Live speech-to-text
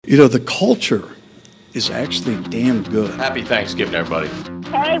The culture is actually damn good. Happy Thanksgiving, everybody.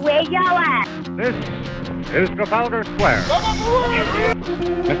 Hey, where y'all at? This is Trafalgar Square.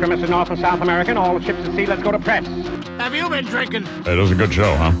 Mr. and Mrs. North and South American, all the ships at sea, let's go to press. Have you been drinking? It was a good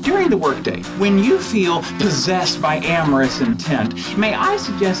show, huh? During the workday, when you feel possessed by amorous intent, may I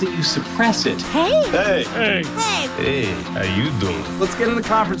suggest that you suppress it? Hey! Hey! Hey! Hey, how you doing? Let's get in the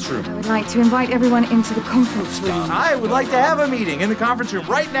conference room. I would like to invite everyone into the conference room. I would like to have a meeting in the conference room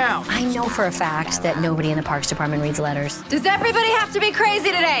right now. I know for a fact that nobody in the Parks Department reads letters. Does everybody have to be crazy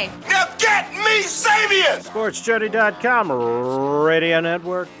today? Now get me Sabian! SportsJourney.com Radio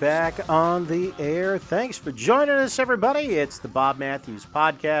Network back on the air. Thanks for joining us, everybody. It's the Bob Matthews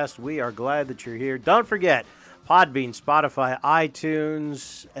Podcast. We are glad that you're here. Don't forget, Podbean, Spotify,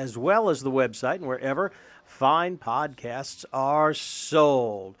 iTunes, as well as the website and wherever fine podcasts are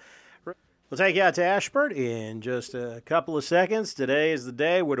sold. We'll take you out to Ashburn in just a couple of seconds. Today is the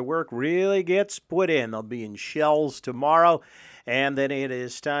day where the work really gets put in. They'll be in Shells tomorrow, and then it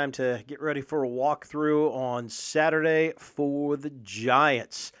is time to get ready for a walkthrough on Saturday for the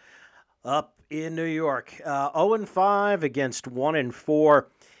Giants up in New York. 0-5 against 1-4.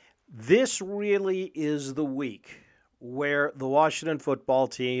 This really is the week where the Washington football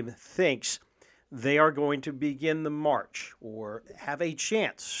team thinks they are going to begin the march, or have a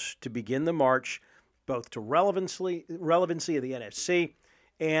chance to begin the march, both to relevancy of the NFC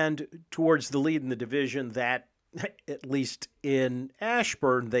and towards the lead in the division that, at least in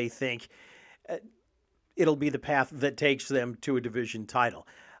Ashburn, they think it'll be the path that takes them to a division title.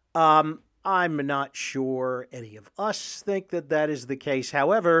 I'm not sure any of us think that that is the case.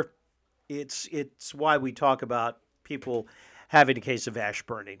 However, it's why we talk about people having a case of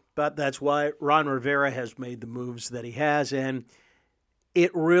Ashburning. But that's why Ron Rivera has made the moves that he has, and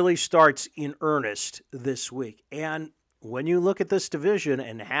it really starts in earnest this week. And when you look at this division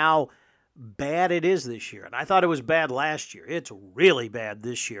and how bad it is this year, and I thought it was bad last year, it's really bad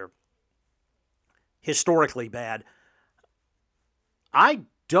this year, historically bad. I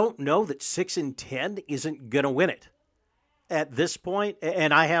don't know that 6-10 isn't going to win it at this point,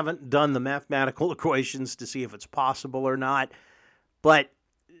 and I haven't done the mathematical equations to see if it's possible or not, but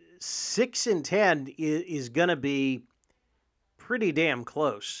 6-10 is going to be pretty damn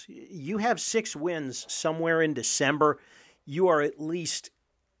close. You have 6 wins somewhere in December, you are at least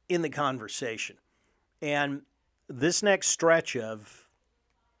in the conversation. And this next stretch of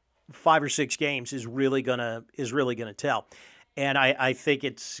 5 or 6 games is really gonna tell. And I think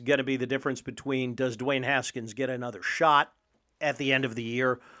it's going to be the difference between, does Dwayne Haskins get another shot at the end of the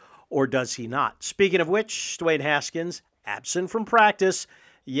year, or does he not? Speaking of which, Dwayne Haskins, absent from practice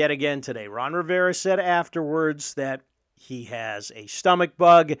yet again today. Ron Rivera said afterwards that he has a stomach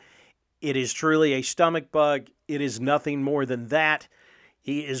bug. It is truly a stomach bug. It is nothing more than that.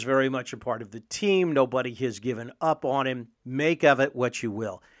 He is very much a part of the team. Nobody has given up on him. Make of it what you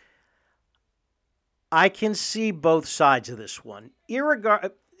will. I can see both sides of this one.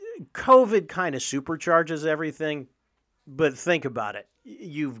 COVID kind of supercharges everything. But think about it.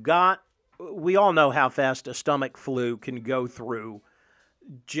 We all know how fast a stomach flu can go through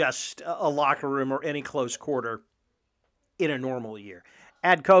just a locker room or any close quarter in a normal year.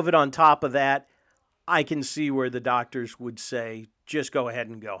 Add COVID on top of that, I can see where the doctors would say, just go ahead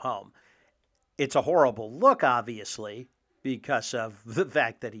and go home. It's a horrible look, obviously, because of the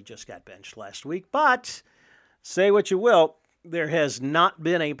fact that he just got benched last week. But say what you will, there has not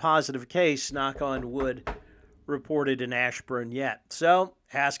been a positive case, knock on wood, reported in Ashburn yet. So,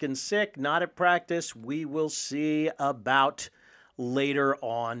 Haskins sick, not at practice. We will see about later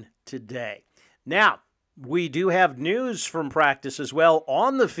on today. Now, we do have news from practice as well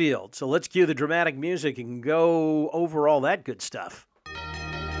on the field. So let's cue the dramatic music and go over all that good stuff.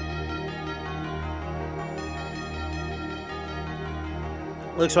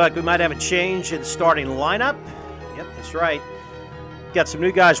 Looks like we might have a change in the starting lineup. Yep, that's right. Got some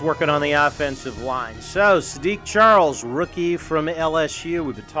new guys working on the offensive line. So, Sadiq Charles, rookie from LSU.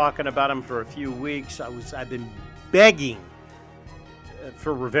 We've been talking about him for a few weeks. I've been begging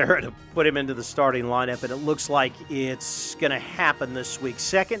for Rivera to put him into the starting lineup, and it looks like it's going to happen this week.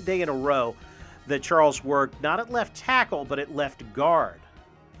 Second day in a row that Charles worked, not at left tackle, but at left guard.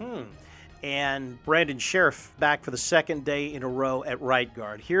 And Brandon Sheriff back for the second day in a row at right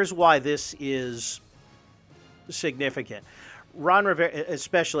guard. Here's why this is significant. Ron Rivera,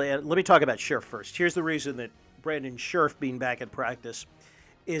 especially, and let me talk about Sheriff first. Here's the reason that Brandon Sheriff being back at practice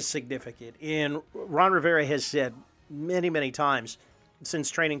is significant. And Ron Rivera has said many, many times since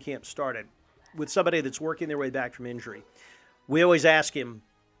training camp started, with somebody that's working their way back from injury, we always ask him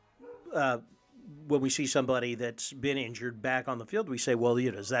when we see somebody that's been injured back on the field, we say, well,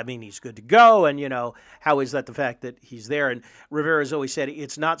 does that mean he's good to go? And, how is that the fact that he's there? And Rivera's always said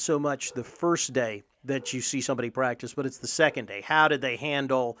it's not so much the first day that you see somebody practice, but it's the second day. How did they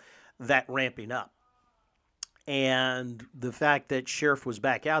handle that ramping up? And the fact that Sheriff was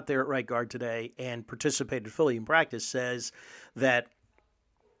back out there at right guard today and participated fully in practice says that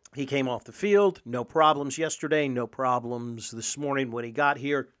he came off the field, no problems yesterday, no problems this morning when he got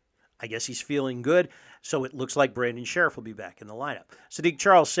here. I guess he's feeling good, so it looks like Brandon Sheriff will be back in the lineup. Sadiq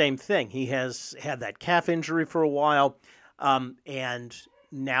Charles, same thing. He has had that calf injury for a while, and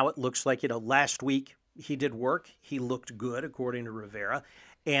now it looks like, last week he did work. He looked good, according to Rivera.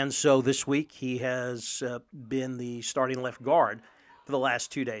 And so this week he has been the starting left guard for the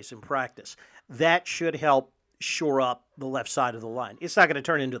last 2 days in practice. That should help shore up the left side of the line. It's not going to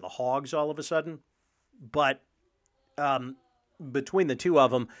turn into the Hogs all of a sudden, but between the two of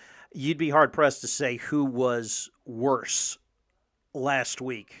them, you'd be hard-pressed to say who was worse last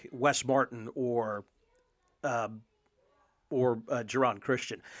week, Wes Martin or Jerron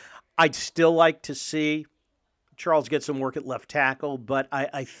Christian. I'd still like to see Charles get some work at left tackle, but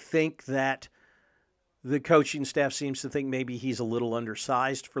I think that the coaching staff seems to think maybe he's a little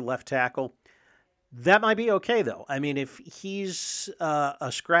undersized for left tackle. That might be okay, though. I mean, if he's a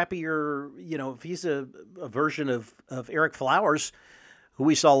scrappier, if he's a version of Eric Flowers, who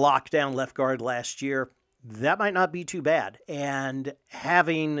we saw lock down left guard last year, that might not be too bad. And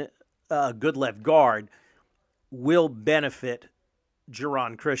having a good left guard will benefit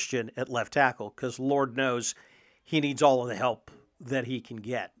Jerron Christian at left tackle because Lord knows he needs all of the help that he can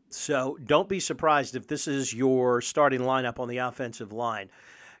get. So don't be surprised if this is your starting lineup on the offensive line.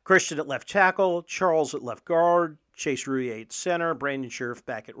 Christian at left tackle, Charles at left guard, Chase Rouillet at center, Brandon Sheriff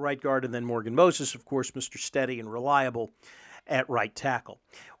back at right guard, and then Morgan Moses, of course, Mr. Steady and Reliable at right tackle.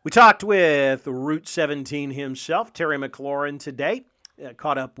 We talked with Route 17 himself, Terry McLaurin, today.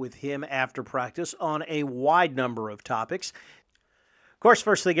 Caught up with him after practice on a wide number of topics. Of course,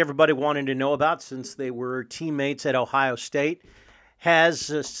 first thing everybody wanted to know about, since they were teammates at Ohio State,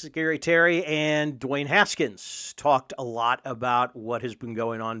 has Scary Terry and Dwayne Haskins talked a lot about what has been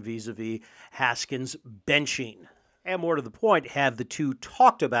going on vis-a-vis Haskins benching. And more to the point, have the two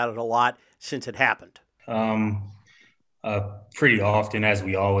talked about it a lot since it happened? Pretty often, as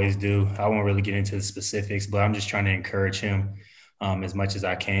we always do. I won't really get into the specifics, but I'm just trying to encourage him as much as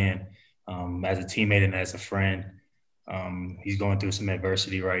I can as a teammate and as a friend. He's going through some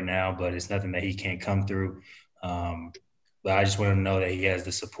adversity right now, but it's nothing that he can't come through. But I just want him to know that he has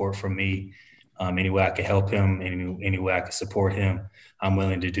the support from me. Any way I can help him, any way I can support him, I'm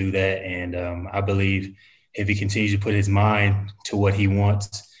willing to do that. And I believe if he continues to put his mind to what he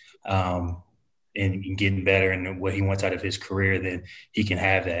wants and getting better and what he wants out of his career, then he can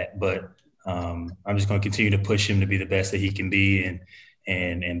have that. But I'm just going to continue to push him to be the best that he can be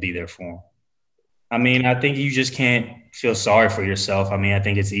and be there for him. I mean, I think you just can't feel sorry for yourself. I mean, I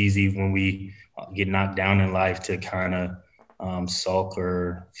think it's easy when we get knocked down in life to kind of sulk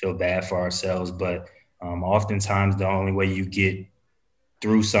or feel bad for ourselves. But oftentimes the only way you get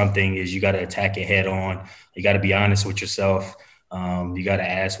through something is you got to attack it head on. You got to be honest with yourself. You got to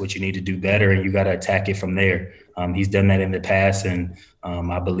ask what you need to do better, and you got to attack it from there. He's done that in the past, and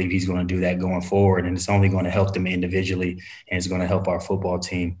I believe he's going to do that going forward. And it's only going to help them individually, and it's going to help our football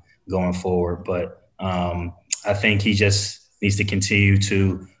team going forward. But I think he just needs to continue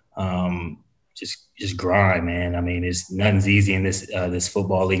to just grind, man. I mean, nothing's easy in this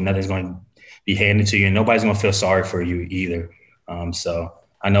football league. Nothing's going to be handed to you, and nobody's going to feel sorry for you either. So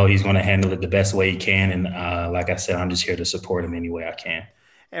I know he's going to handle it the best way he can, and like I said, I'm just here to support him any way I can.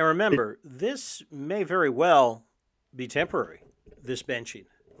 And remember, this may very well be temporary, this benching.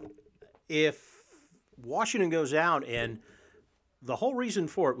 If Washington goes out, and the whole reason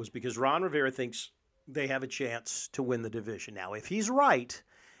for it was because Ron Rivera thinks they have a chance to win the division. Now, if he's right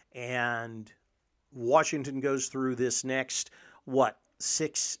and Washington goes through this next,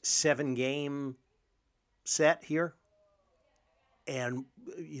 6-7 game set here, and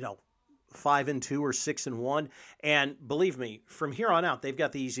 5-2 or 6-1, and believe me, from here on out, they've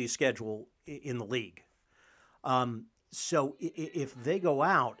got the easiest schedule in the league. So if they go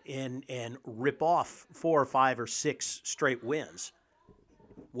out and rip off 4 or 5 or 6 straight wins,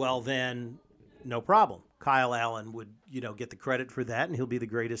 well then, no problem. Kyle Allen would, get the credit for that, and he'll be the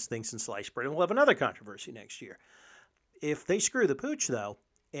greatest thing since sliced bread, and we'll have another controversy next year. If they screw the pooch, though,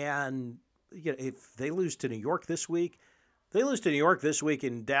 and if they lose to New York this week,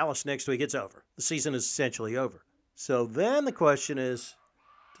 in Dallas next week, it's over. The season is essentially over. So then the question is,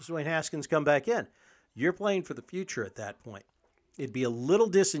 does Dwayne Haskins come back in? You're playing for the future at that point. It'd be a little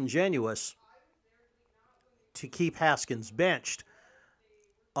disingenuous to keep Haskins benched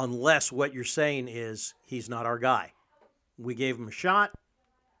unless what you're saying is he's not our guy. We gave him a shot.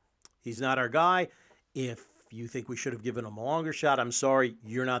 He's not our guy. If you think we should have given him a longer shot, I'm sorry,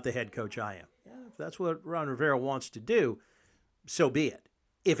 you're not the head coach I am. Yeah, if that's what Ron Rivera wants to do, so be it,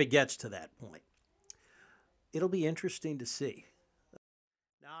 if it gets to that point. It'll be interesting to see.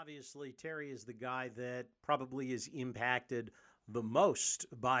 Now, obviously, Terry is the guy that probably is impacted the most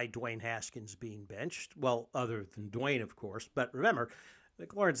by Dwayne Haskins being benched. Well, other than Dwayne, of course. But remember,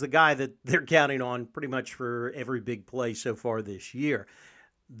 McLaurin's the guy that they're counting on pretty much for every big play so far this year.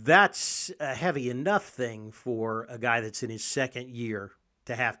 That's a heavy enough thing for a guy that's in his second year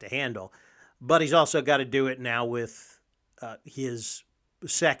to have to handle. But he's also got to do it now with his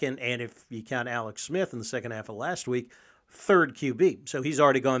second, and if you count Alex Smith in the second half of last week, third QB. So he's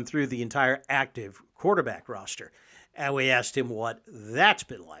already gone through the entire active quarterback roster. And we asked him what that's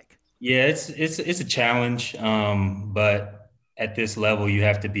been like. Yeah, it's a challenge, but at this level, you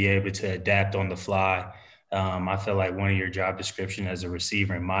have to be able to adapt on the fly. I feel like one of your job description as a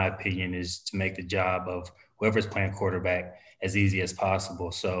receiver, in my opinion, is to make the job of whoever's playing quarterback as easy as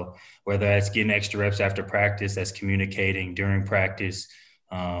possible. So whether that's getting extra reps after practice, that's communicating during practice,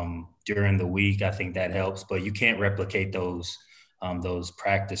 during the week, I think that helps. But you can't replicate those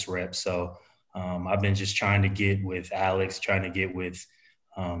practice reps. So I've been just trying to get with Alex, trying to get with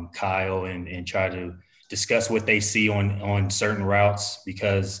Kyle and try to discuss what they see on certain routes,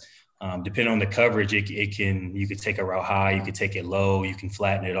 because depending on the coverage, you could take a route high, you could take it low, you can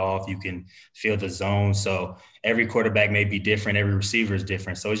flatten it off, you can fill the zone. So every quarterback may be different, every receiver is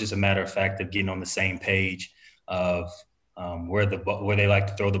different. So it's just a matter of fact of getting on the same page of where they like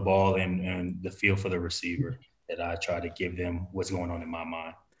to throw the ball and the feel for the receiver, that I try to give them what's going on in my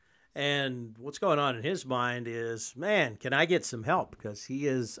mind. And what's going on in his mind is, man, can I get some help? Because he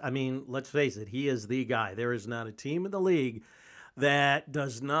is, I mean, let's face it, he is the guy. There is not a team in the league that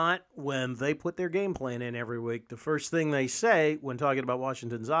does not, when they put their game plan in every week, the first thing they say when talking about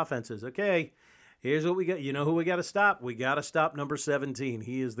Washington's offense is, okay, here's what we got. You know who we got to stop? We got to stop number 17.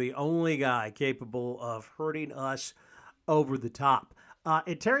 He is the only guy capable of hurting us over the top.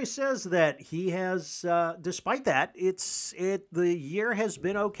 And Terry says that he has, despite that, the year has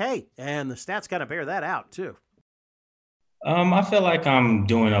been okay, and the stats kind of bear that out too. I feel like I'm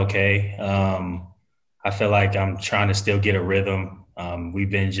doing okay. I feel like I'm trying to still get a rhythm. We've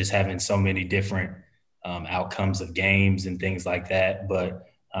been just having so many different outcomes of games and things like that, but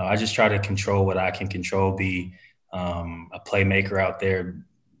I just try to control what I can control, be a playmaker out there,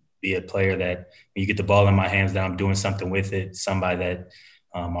 be a player that when you get the ball in my hands, that I'm doing something with it, somebody that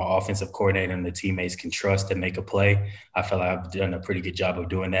our offensive coordinator and the teammates can trust to make a play. I feel like I've done a pretty good job of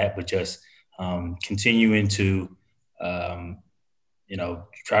doing that, but just continuing to,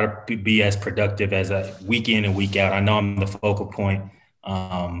 try to be as productive as a week in and week out. I know I'm the focal point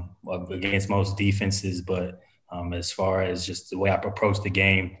against most defenses, but as far as just the way I approach the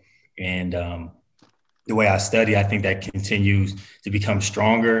game and the way I study, I think that continues to become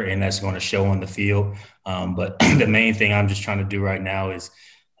stronger, and that's going to show on the field. But the main thing I'm just trying to do right now is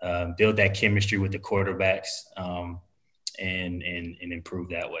build that chemistry with the quarterbacks and improve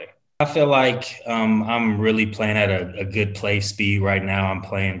that way. I feel like I'm really playing at a good play speed right now. I'm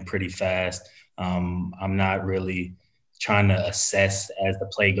playing pretty fast. I'm not really trying to assess as the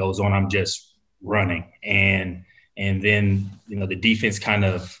play goes on. I'm just running. And then, the defense kind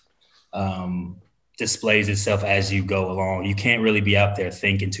of displays itself as you go along. You can't really be out there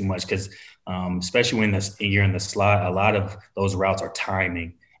thinking too much because especially when you're in the slot, a lot of those routes are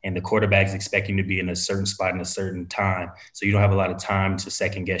timing, and the quarterback's expecting to be in a certain spot in a certain time. So you don't have a lot of time to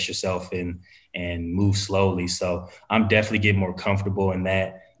second guess yourself and move slowly. So I'm definitely getting more comfortable in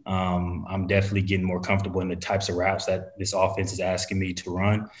that. I'm definitely getting more comfortable in the types of routes that this offense is asking me to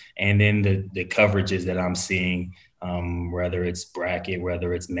run. And then the coverages that I'm seeing, whether it's bracket,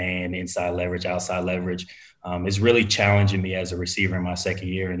 whether it's man, inside leverage, outside leverage, is really challenging me as a receiver in my second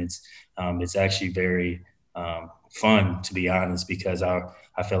year. And it's actually very fun, to be honest, because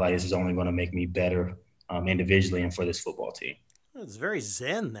I feel like this is only going to make me better individually and for this football team. It's very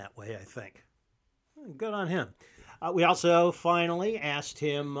zen that way, I think. Good on him. We also finally asked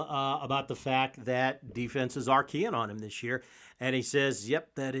him about the fact that defenses are keying on him this year. And he says, yep,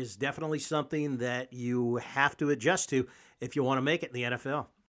 that is definitely something that you have to adjust to if you want to make it in the NFL.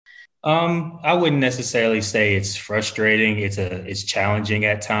 I wouldn't necessarily say it's frustrating. It's challenging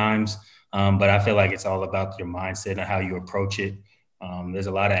at times, but I feel like it's all about your mindset and how you approach it. There's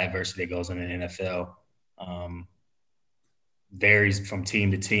a lot of adversity that goes on in the NFL. varies from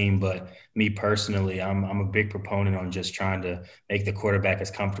team to team. But me personally, I'm a big proponent on just trying to make the quarterback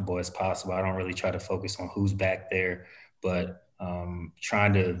as comfortable as possible. I don't really try to focus on who's back there, but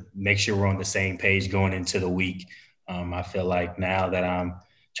trying to make sure we're on the same page going into the week. I feel like now that I'm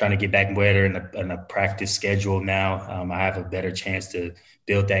trying to get back better in a practice schedule now, I have a better chance to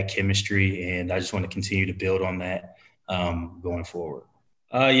build that chemistry, and I just want to continue to build on that going forward.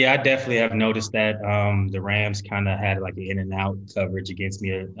 Yeah, I definitely have noticed that the Rams kind of had like an in and out coverage against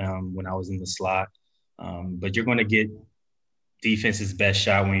me when I was in the slot. But you're going to get defense's best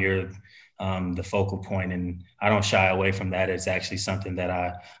shot when you're the focal point, and I don't shy away from that. It's actually something that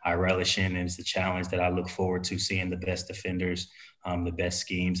I relish in, and it's a challenge that I look forward to, seeing the best defenders, the best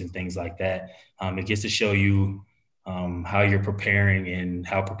schemes and things like that. It gets to show you how you're preparing and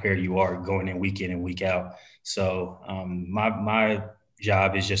how prepared you are going in and week out. So my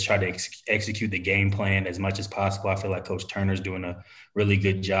job is just try to execute the game plan as much as possible. I feel like Coach Turner's doing a really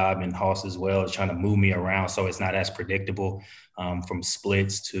good job, and Hoss as well, is trying to move me around so it's not as predictable, from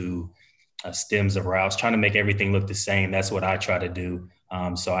splits to stems of routes, trying to make everything look the same. That's what I try to do,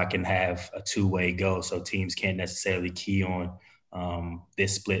 so I can have a two-way go, so teams can't necessarily key on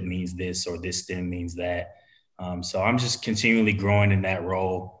this split means this or this stem means that. So I'm just continually growing in that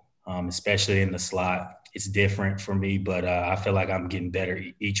role, especially in the slot. It's different for me, but I feel like I'm getting better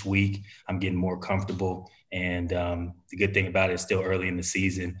each week. I'm getting more comfortable. And the good thing about it is still early in the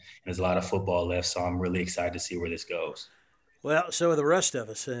season, and there's a lot of football left, so I'm really excited to see where this goes. Well, so are the rest of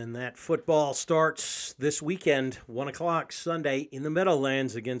us, and that football starts this weekend, 1 o'clock Sunday in the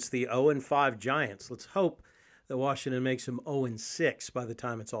Meadowlands against the 0-5 Giants. Let's hope that Washington makes them 0-6 by the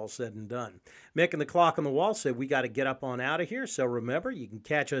time it's all said and done. Mick and the Clock on the Wall said we got to get up on out of here, so remember, you can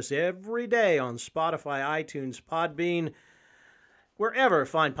catch us every day on Spotify, iTunes, Podbean, wherever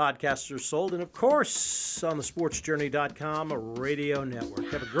fine podcasts are sold, and of course on the sportsjourney.com radio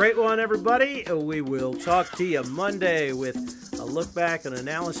network. Have a great one, everybody. We will talk to you Monday with a look back and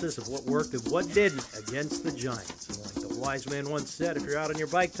analysis of what worked and what didn't against the Giants. And like the wise man once said, if you're out on your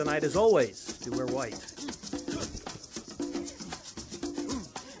bike tonight, as always, do wear white.